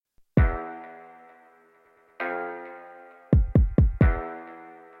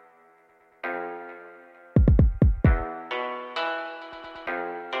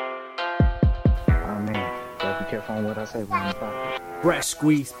careful on what I say when I'm talking. Fresh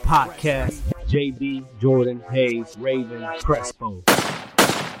Squeeze Podcast. JB, Jordan, Hayes, Raven, Crespo.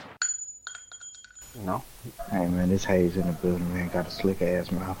 You know? Hey man, this Hayes in the building, man. Got a slick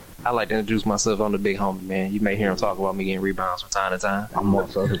ass mouth. I like to introduce myself. I'm the big homie, man. You may hear him talk about me getting rebounds from time to time. I'm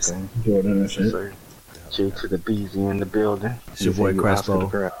most other things. Jordan and shit. J to the BZ in the building. It's your boy Crespo.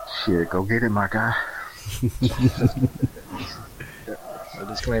 Shit, go get it, my guy. A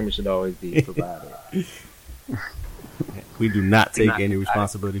disclaimer should always be provided. We do not take any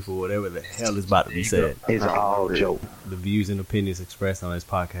responsibility for whatever the hell is about to be said. It's all joke. The views and opinions expressed on this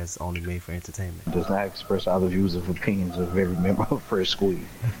podcast is only made for entertainment. It does not express all the views of opinions of every member of Fresh Squeeze.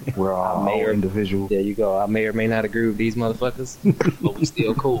 We're all individual. There you go. I may or may not agree with these motherfuckers, but we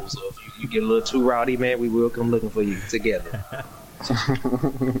still cool. So if you get a little too rowdy, man, we will come looking for you together.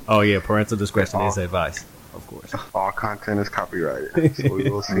 Oh yeah, parental discretion is advice, of course. All content is copyrighted. So we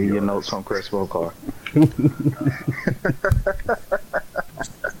will see Leave your notes on Crespo car.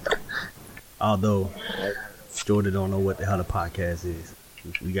 Although Jordan don't know what the hell a podcast is,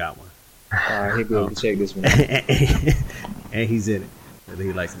 we got one. All right, he'll be able to check this one. And he's in it, whether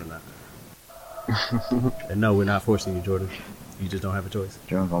he likes it or not. And no, we're not forcing you, Jordan. You just don't have a choice.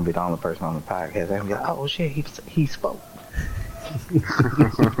 Jordan's gonna be the only person on the podcast that can be like, oh shit, he spoke.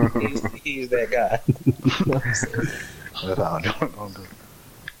 he's that guy. That's all Jordan gonna do.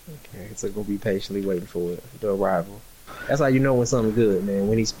 Okay, so gonna be patiently waiting for it, the arrival. That's how you know when something's good, man.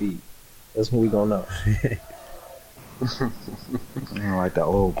 When he speak, that's when we gonna know. You know, like the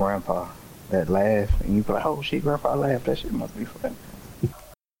old grandpa that laugh, and you be like, oh shit, grandpa laughed. That shit must be funny.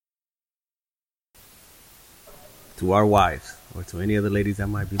 To our wives, or to any other ladies that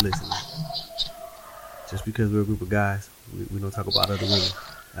might be listening, just because we're a group of guys, we don't talk about other women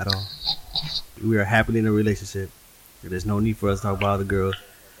at all. We are happily in a relationship. There's no need for us to talk about other girls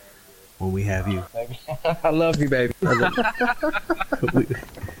when we have you. I love you, baby.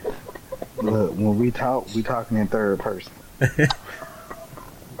 Look, when we talking in third person.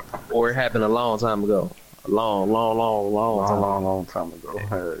 Or it happened a long time ago. A long time ago.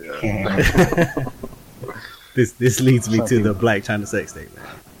 Hell yeah. This leads me to the Black China sex tape, man.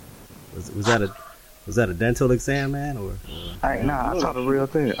 Was that a dental exam, man, or? I saw the real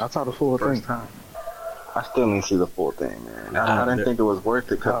thing. I saw the full thing. Time. I still didn't see the full thing, man. I didn't think it was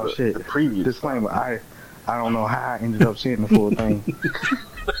worth it because the preview. Disclaimer: I don't know how I ended up seeing the full thing.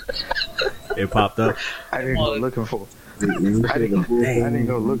 It popped up. I didn't go looking for it. I didn't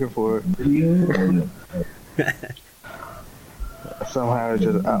go looking for it. Somehow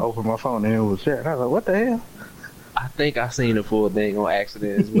I opened my phone and it was shared. I was like, what the hell? I think I seen the full thing on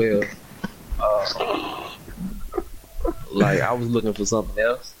accident as well. Like I was looking for something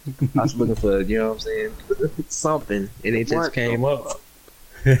else. I was looking for, you know what I'm saying, something, and it just came up.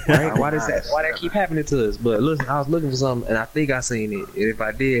 Right? Why that keep happening to us? But listen, I was looking for something, and I think I seen it. And if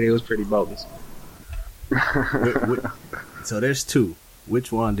I did, it was pretty bogus. So there's two.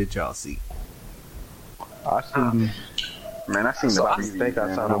 Which one did y'all see? I seen. Man, I seen So the I preview. think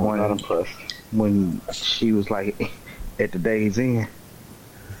I saw the one when she was like at the Days Inn.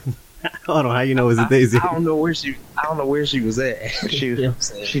 I don't know how you know it's a Daisy. I don't know where she was at. She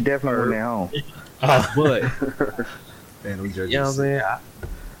definitely went at home. But Man, you know what I'm saying?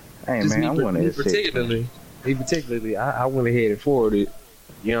 Hey man, I'm going to particularly, I went ahead and forwarded.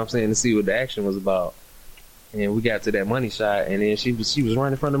 You know what I'm saying, to see what the action was about. And we got to that money shot, and then she was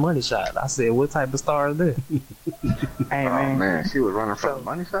running from the money shot. I said, "What type of star is this?" Hey man, she was running from the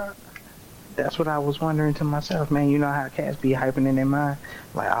money shot. That's what I was wondering to myself, man. You know how cats be hyping in their mind,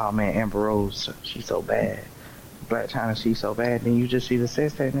 like, oh man, Amber Rose, she's so bad. Black China, she's so bad. Then you just see the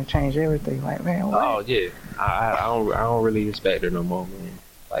sex tape and it change everything. Like, man, what? Oh yeah, I don't really respect her no more, man.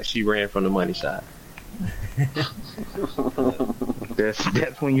 Like she ran from the money shot.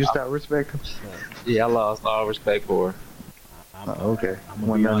 That's when you start respecting. Yeah, I lost all respect for her. Okay. I'm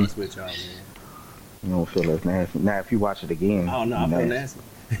gonna be honest with y'all, man. You don't feel as nasty. Now, if you watch it again, Oh no, I feel nasty.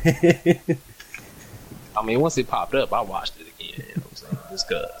 I mean, once it popped up, I watched it again. You know what I'm saying? Just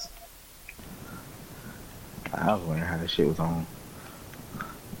cause. I was wondering how this shit was on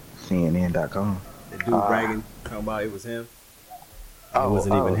CNN.com. The dude bragging, talking about it was him. It Oh,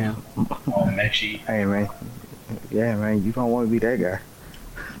 wasn't even him. Hey man, yeah man, you don't want to be that guy.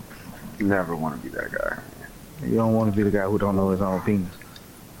 You never want to be that guy. You don't want to be the guy who don't know his own penis.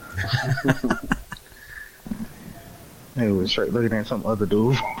 He was straight looking at some other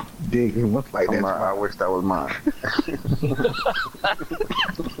dude, digging looked like that. I wish that was mine.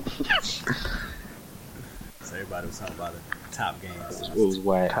 So everybody was talking about the top games. It was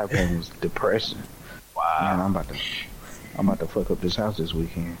whack. Type game was depressing. Wow. Man, I'm about to fuck up this house this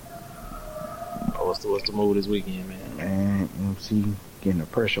weekend. Oh, what's the move this weekend, man? And MC getting a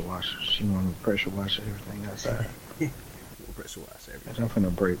pressure washer. She want to pressure wash everything outside. Pressure wash everything. I'm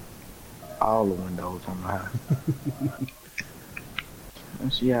finna break all the windows on my house.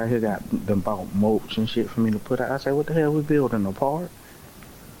 And she out here got them bought mulch and shit for me to put out. I said, what the hell we building, a park?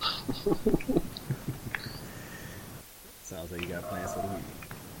 Sounds like you got plans for the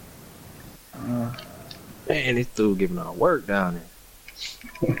weekend. Man, this dude giving out work down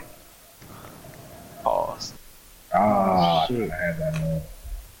there. Pause. Ah, shit.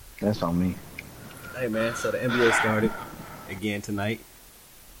 That's on me. Hey man, so the NBA started again tonight.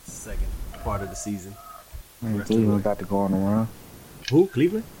 Second part of the season. Man, Cleveland about to go on the run. Who?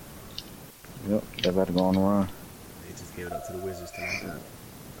 Cleveland? Yep, they're about to go on the run. They just gave it up to the Wizards tonight.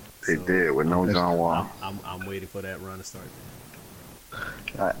 They did with no John Wall. I'm waiting for that run to start.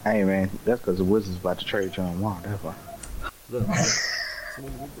 Hey man, that's because the Wizards about to trade John Wall. That's why. Look, so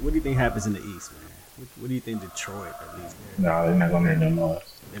what do you think happens in the East, man? What do you think Detroit at least? No, they're not gonna make them loss.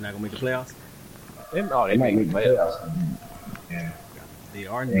 They're not gonna make the playoffs. They might make the playoffs. Yeah, They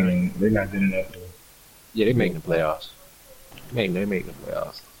are. they're not good enough. Yeah, they making the playoffs. They making the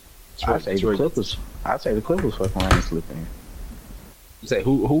playoffs. I say the Clippers. I say the Clippers fucking around and slip in. You say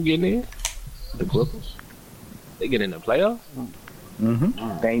who getting in? The Clippers. They get in the playoffs?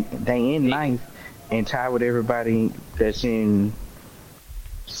 Mm-hmm. They in ninth and tied with everybody that's in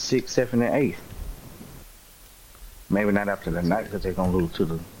 6th, 7th, and 8th. Maybe not after the night because they're gonna lose to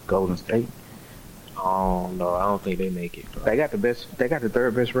the Golden State. Oh no, I don't think they make it. Bro. They got the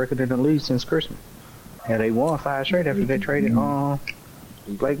third best record in the league since Christmas. And they won 5 straight after they traded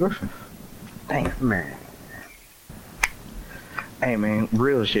Blake Griffin. Damn, man. Hey man,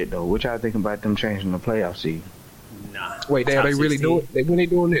 real shit though. What y'all think about them changing the playoff seed? Nah. Wait, they really do it? When they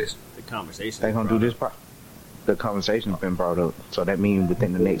doing this? The conversation. They gonna do this part. The conversation's been brought up, so that means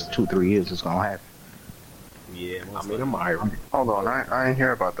within the next 2-3 years it's gonna happen. Yeah, I mean, I'm Irish. Hold on, I ain't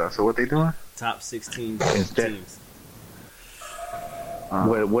hear about that. So what they doing? top 16 Instead- teams.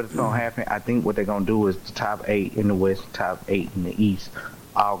 What's gonna happen? I think what they're gonna do is the top 8 in the West, top 8 in the East,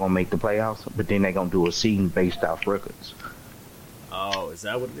 all gonna make the playoffs. But then they're gonna do a seeding based off records. Oh, is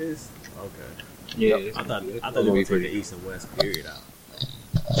that what it is? Okay. Yeah, I thought they were gonna take the East and West period out.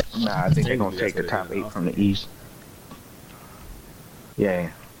 Nah, I think they're gonna take the top 8 from the East. Yeah,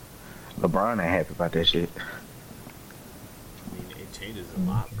 LeBron ain't happy about that shit. I mean, it changes a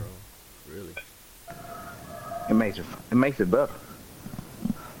lot, bro. Really. It makes it better.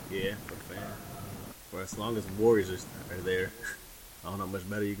 Yeah, for the fan. For as long as Warriors are there, I don't know how much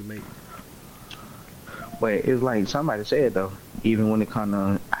better you can make it. But it's like somebody said though, even when it comes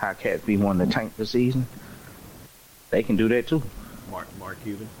to how Cats be wanting to tank the season, they can do that too. Mark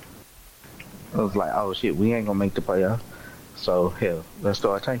Cuban. It was like, oh shit, we ain't gonna make the playoffs, so hell, let's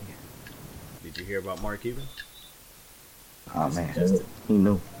start tanking. Did you hear about Mark Cuban? Oh man, he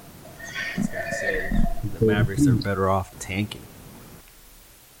knew. This guy said the Mavericks are better off tanking.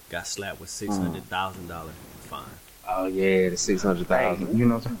 Got slapped with $600,000 fine. Oh yeah, the 600,000. Hey, you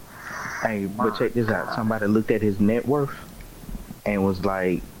know what I'm saying? Hey, but check this out. Somebody looked at his net worth and was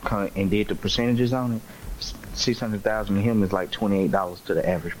like, and did the percentages on it. 600,000 to him is like $28 to the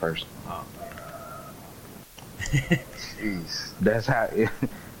average person. Oh, Jeez.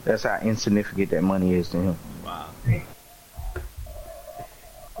 That's how insignificant that money is to him. wow.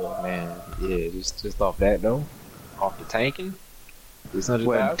 But man, yeah, just off that though, off the tanking, 600,000.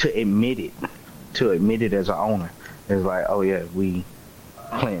 Well, to admit it as an owner, it's like, oh yeah, we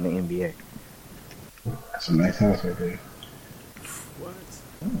playing the NBA. That's a nice house right there. What?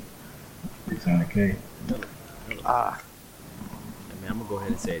 600K. Ah, I mean, I'm gonna go ahead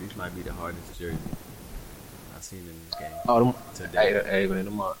and say this might be the hardest jersey I've seen in this game. Oh, today. hey, man,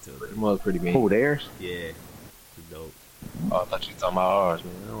 them are pretty mean. who theirs? Yeah, it's dope. Oh, I thought you were talking about ours,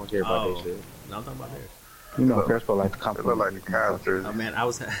 man. I don't care about Oh. that shit. No, I'm talking about theirs. You know, Crespo like to They compliment. look like the Cavs jersey. Oh man, I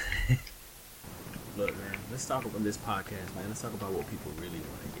was. Look, man, let's talk about this podcast, man. Let's talk about what people really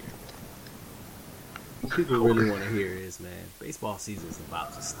want to hear. What people really want to hear is, man, baseball season's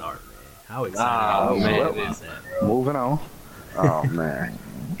about to start, man. How excited man, is that? Moving on. Oh man,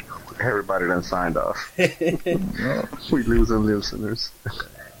 everybody done signed off. We losing listeners. Baseball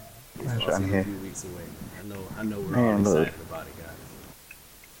That's season's right. a few weeks away. I know we're Man, all look. excited about it, guys.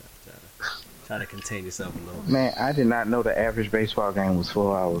 Try to contain yourself a little bit. Man, I did not know the average baseball game was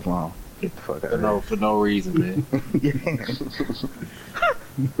 4 hours long. Get the fuck out of here. For no reason, man.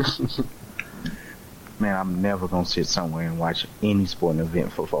 Man, I'm never gonna sit somewhere and watch any sporting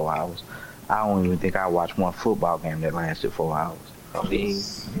event for 4 hours. I don't even think I watched one football game that lasted 4 hours. I mean,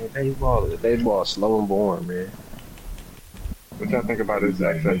 baseball is slow and boring, man. What y'all think about this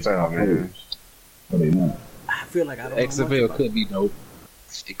XFL, man? What they want? I feel like I don't XFL could be dope.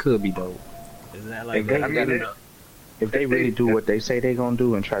 It could be dope. Is that like if they really do what they say they're gonna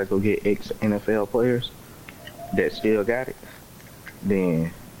do and try to go get ex-NFL players that still got it,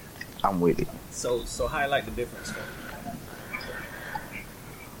 then I'm with it. So highlight the difference.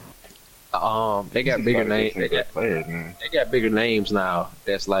 They got bigger names. They got bigger names now.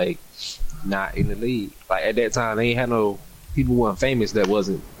 That's like not in the league. Like at that time, they ain't had no people weren't famous that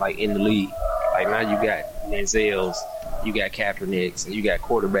wasn't like in the league. Like now you got Manziels, you got Kaepernicks, and you got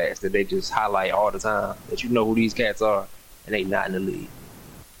quarterbacks that they just highlight all the time. That you know who these cats are, and they not in the league.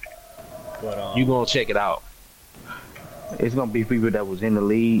 But you gonna check it out. It's gonna be people that was in the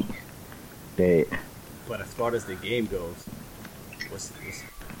league that. But as far as the game goes, what's the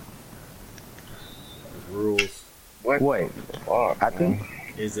rules? What? I think.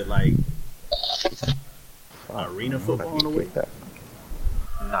 Is it like arena football in a way?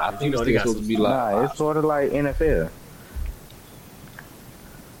 Nah, I think they got supposed to be like. Nah, it's sort of like NFL.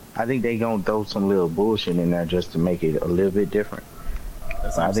 I think they gonna throw some little bullshit in there just to make it a little bit different.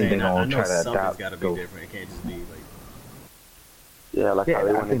 That's what I I'm think saying. they're gonna try to something's adopt. Got to be different. It can't just be like. Yeah, like how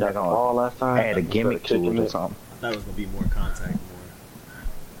they went and got the ball last time. Add a gimmick to it or something. I thought it was gonna be more contact, more.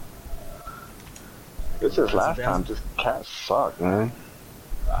 It's just last time, just cats suck, man.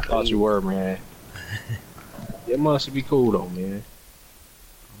 I thought you were, man. It must be cool though, man.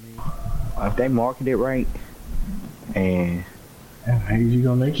 If they market it right, and how you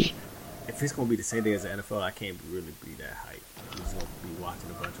gonna make it? If it's gonna be the same day as the NFL, I can't really be that hype. I'm just gonna be watching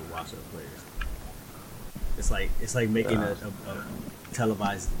a bunch of washed-up players. It's like making a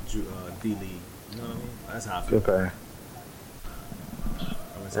televised D League. You know what I mean? That's how I feel. Okay.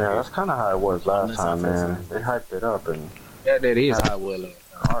 Yeah, that's kind of how it was last time, man. They hyped it up, and that is how it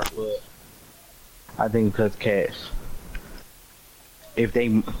was. I think because cats,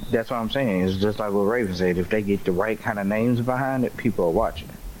 that's what I'm saying. It's just like what Raven said. If they get the right kind of names behind it, people are watching.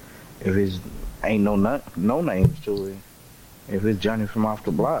 If it's ain't no names to it, if it's Johnny from off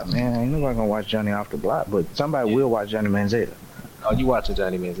the block, man, ain't nobody gonna watch Johnny off the block. But somebody will watch Johnny Manziel. Oh, you watching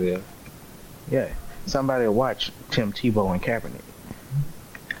Johnny Manziel? Yeah, somebody will watch Tim Tebow and Kaepernick.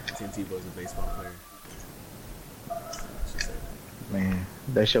 Tim Tebow's a baseball player. Man,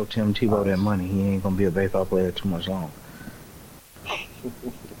 they show Tim Tebow that money. He ain't gonna be a baseball player too much longer.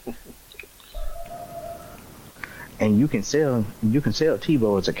 And you can sell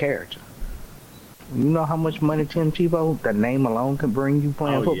Tebow as a character. You know how much money Tim Tebow, the name alone, can bring you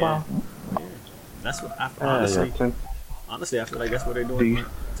playing football? Yeah. That's what honestly, I feel like that's what they're doing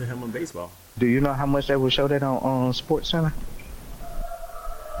to him in baseball. Do you know how much they would show that on Sports Center?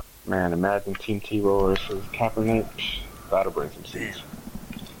 Man, imagine Team Tebow versus Kaepernick. That'll bring some seats.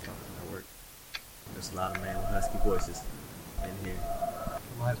 That work. There's a lot of man with husky voices in here.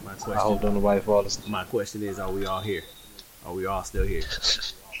 My question, I hope nobody falls asleep. My question is, are we all here? Are we all still here?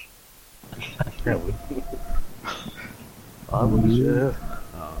 I would sure.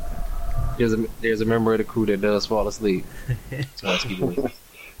 Oh, okay. There's a member of the crew that does fall asleep. To husky voice.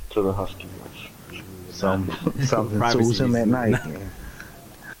 To the husky voice. Something soothes him at night.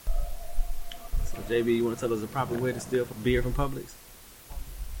 So JB, you want to tell us the proper way to steal beer from Publix?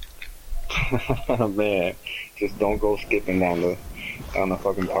 Man, just don't go skipping down the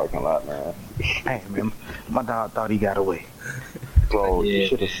fucking parking lot, man. Hey man, my dog thought he got away. Bro, you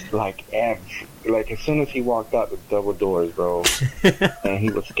should have like as soon as he walked out the double doors, bro, and he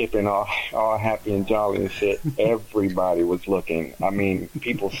was skipping all happy and jolly and shit. Everybody was looking. I mean,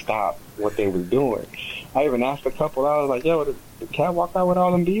 people stopped what they was doing. I even asked a couple. I was like, "Yo, did the cat walk out with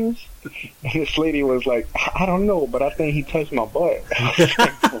all them beers?" And this lady was like, "I don't know, but I think he touched my butt."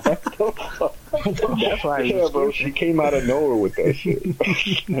 I was like, "What the fuck?" That's why. Yeah, bro. She came out of nowhere with that shit.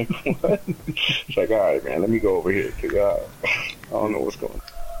 Like, what? It's like, all right, man. Let me go over here because I don't know what's going on.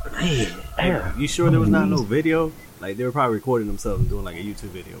 Hey, you sure there was not no video? Like they were probably recording themselves and doing like a YouTube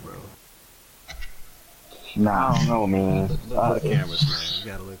video, bro. Nah, I don't know, man. Look for the cameras, man.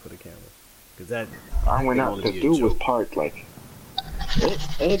 You gotta look for the cameras. Cause that. I went out. The dude was parked like.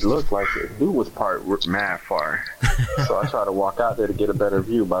 It looked like the dude was parked mad far. So I tried to walk out there to get a better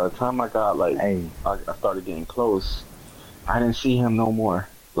view. By the time I got I started getting close, I didn't see him no more.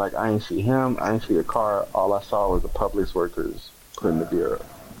 Like I didn't see him. I didn't see the car. All I saw was the Publix workers putting the beer up.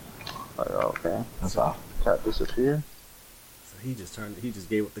 Like, okay, that's all. Cat disappeared. So he just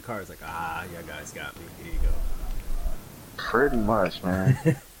gave up the car. It's like, y'all guys got me. Here you go. Pretty much, man.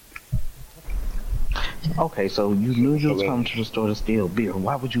 Okay, so you knew you was coming to the store to steal beer.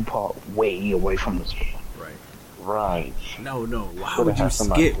 Why would you park way away from the store? Right. No. Why would you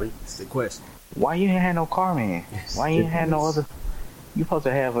skip? That's the question. Why you ain't had no car, man? Why you ain't had no other? You supposed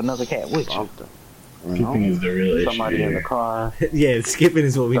to have another cat with you. Skipping is the real issue. Somebody in the car. Yeah, skipping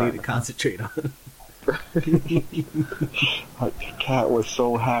is what we need to concentrate on. Cat was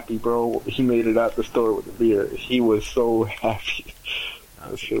so happy, bro. He made it out the store with the beer. He was so happy.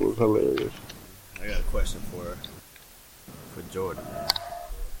 That shit was hilarious. I got a question for Jordan, man.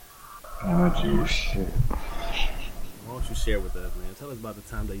 Oh, jeez. Shit. Why don't you share with us, man? Tell us about the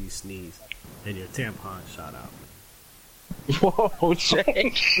time that you sneezed and your tampon shot out. Whoa,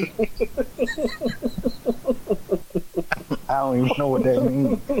 Jay. I don't even know what that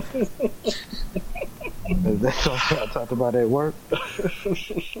means. Is that something I talked about at work? I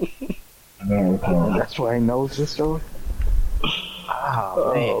don't recall. That's why he knows this story?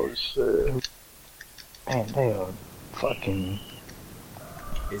 Oh, man. Oh shit. Man, they are fucking...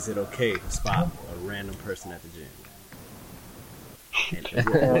 Is it okay to spot a random person at the gym?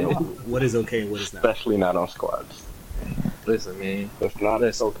 And what is okay and what is not? Especially not on squats. Listen, man. It's not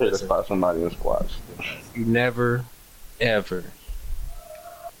okay to spot somebody in squats. You never, ever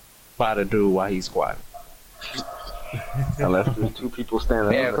spot a dude while he's squatting. Unless there's two people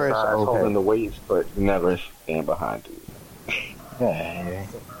standing on the side holding the weights, but you never stand behind dudes. Yeah.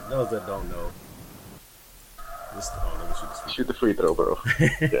 Those that don't know, just let me shoot this. Shoot the free throw, bro.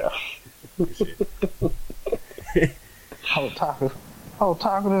 Yeah. Shit. I was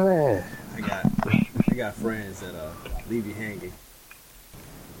talking to that. I got friends that leave you hanging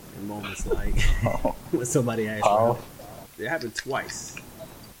in moments like when somebody asks you. Help. It happened twice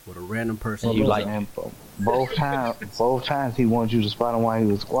with a random person. You like both times he wanted you to spot him while he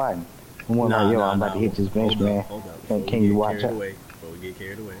was squatting. He was like, yo, I'm about to hit this bench, man. Hold up. Can you watch out? it? Before we get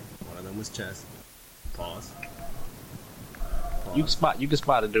carried away. One of them was chest. Pause. You can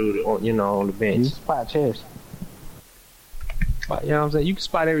spot a dude on on the bench. You spot chest. You know what I'm saying? You can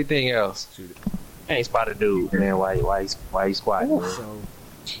spot everything else. Shoot it. Ain't spot a dude, man. Why you squatting? Man? So,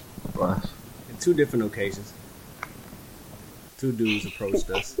 in two different occasions, two dudes approached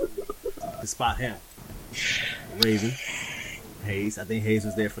us to spot him. Raven, Hayes. I think Hayes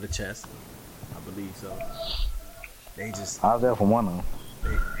was there for the chest. I believe so. I was there for one of them.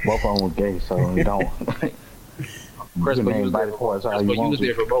 Both of them were gay, so you don't. Chris, you you was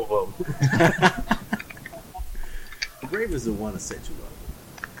there for both of them. Raven's the one to set you up.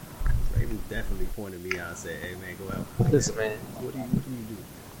 Raven definitely pointed me out and said, "Hey man, go out." Listen, man. What do you do?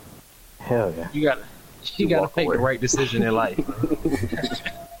 Hell yeah. You gotta make the right decision in life.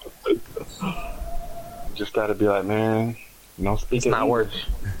 You just gotta be like, man, it's not worth it.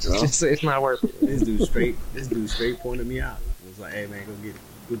 It's not worth it. This dude straight pointed me out. It was like, "Hey man,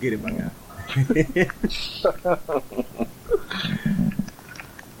 go get it, my guy."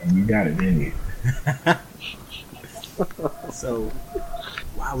 And you got it, didn't you? So,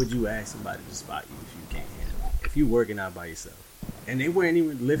 why would you ask somebody to spot you if you can't handle it? If you're working out by yourself, and they weren't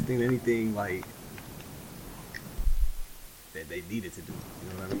even lifting anything like that they needed to do. You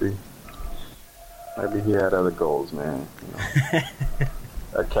know what I mean? Maybe he had other goals, man.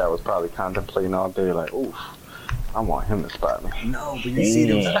 That cat was probably contemplating all day, like, oof, I want him to spot me. No, but you see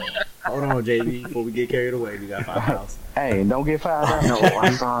them. Hold on, JB. Before we get carried away, we got $5. Hey, don't get $5. No,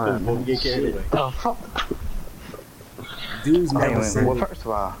 I'm sorry. Before we get carried away. Oh, fuck. Dudes Hey, never say. well, first of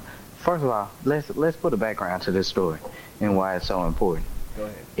all, let's put a background to this story and why it's so important. Go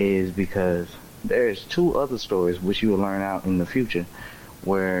ahead. Is because there's two other stories which you will learn out in the future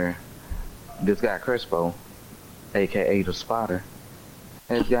where this guy Crespo, aka the Spotter,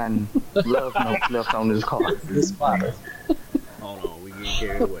 has gotten love notes left on his car. The Spotter. Hold on, we getting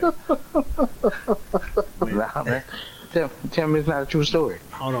carried away. Nah, man. Tell me it's not a true story.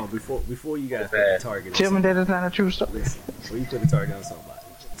 Hold on, before you guys put the target. Tell me that it's not a true story. Listen, before you put the target on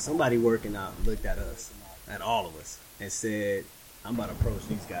somebody working out looked at us, at all of us, and said, "I'm about to approach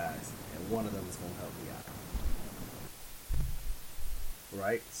these guys, and one of them is going to help me out."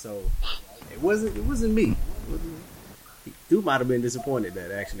 Right? So it wasn't me. Dude might have been disappointed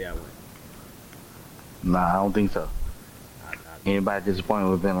that actually I went. Nah, I don't think so. Anybody disappointed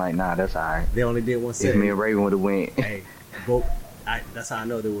would have been like, nah, that's alright. They only did one set. If me and Raven would have went. Hey, that's how I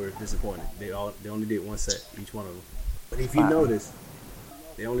know they were disappointed. They only did one set, each one of them. But if you notice,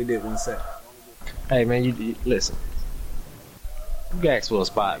 they only did one set. Hey man, you listen. You ask for a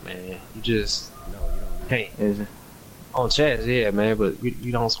spot, man. You just you don't. Can't. Is it? On chest, yeah, man. But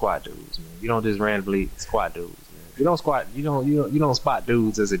you don't squat dudes, man. You don't just randomly squat dudes, man. You don't squat. You don't spot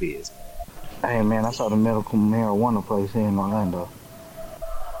dudes as it is. Hey man, I saw the medical marijuana place here in Orlando.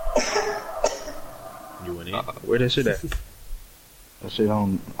 You went in? Where that shit at? That shit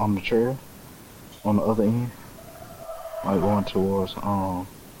on the trail, on the other end, like going towards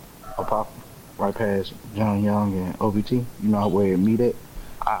Apopka, right past John Young and OBT. You know where it meet at?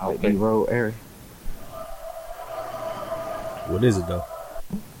 Okay. B Road area. What is it though?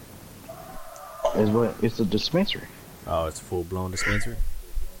 It's a dispensary. Oh, it's a full blown dispensary.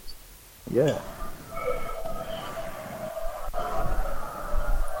 Yeah.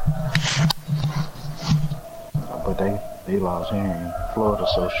 But they laws here in Florida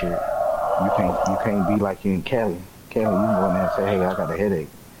so strict. You can't be like you in Cali. Cali, you can go in there and say, hey, I got a headache.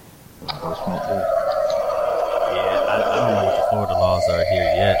 Go smoke this. Yeah, I don't know what the Florida laws are here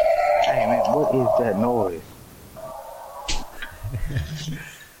yet. Hey man, what is that noise?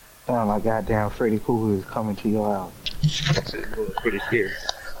 Sound like goddamn Freddy Krueger is coming to your house. That's pretty scary.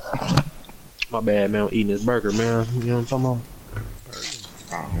 My bad, man. I'm eating this burger, man. You know what I'm talking about?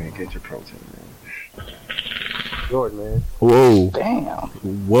 Oh man, get your protein, man. Jordan, man. Whoa. Damn.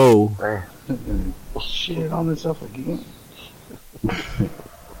 Whoa. Shit on himself again.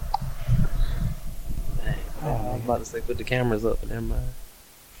 I was about to say put the cameras up, but never mind.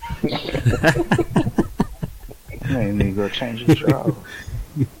 Man, need to go change your drawers.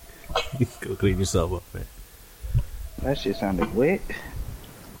 Go clean yourself up, man. That shit sounded wet.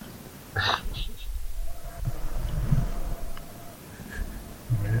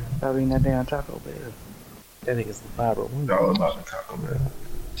 Stop eating that damn Taco Bell. That nigga's some fiber. It's all about the Taco Bell.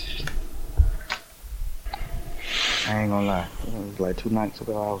 I ain't gonna lie. It was like 2 nights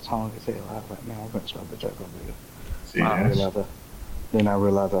ago. I was hungry as hell. I was like, man, I'm gonna stop the Taco Bell. See, Then I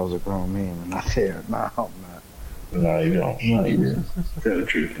realized I was a grown man, and I said, nah, I'm not. no, you don't. No, you didn't. Tell the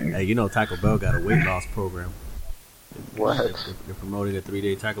truth, thing. Hey, you know Taco Bell got a weight loss program. What? They're promoting a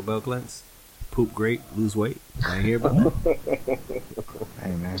 3-day Taco Bell cleanse. Poop great, lose weight. I ain't hear about that.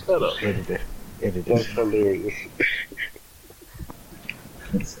 Hey, man. Shut up. Edit it. That's hilarious.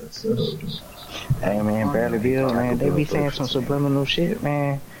 Hey, man, Bradley Bill, man, they be saying some subliminal shit,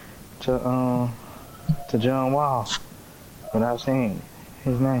 man, to John Wall without saying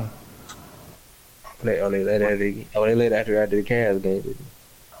his name. They let after the Cavs game, didn't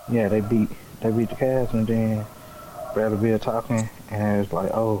they? Yeah, they beat the Cavs, and then Bradley Bill talking, and it was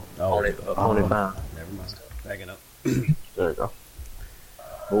like, Opponent bound. Never mind. Backing up. There you go.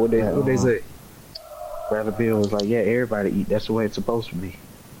 But what they say? Bradley Bill was like, yeah, everybody eat. That's the way it's supposed to be.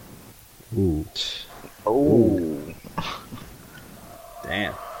 Ooh. Oh,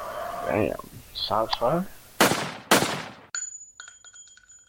 Damn. damn. Shots fired?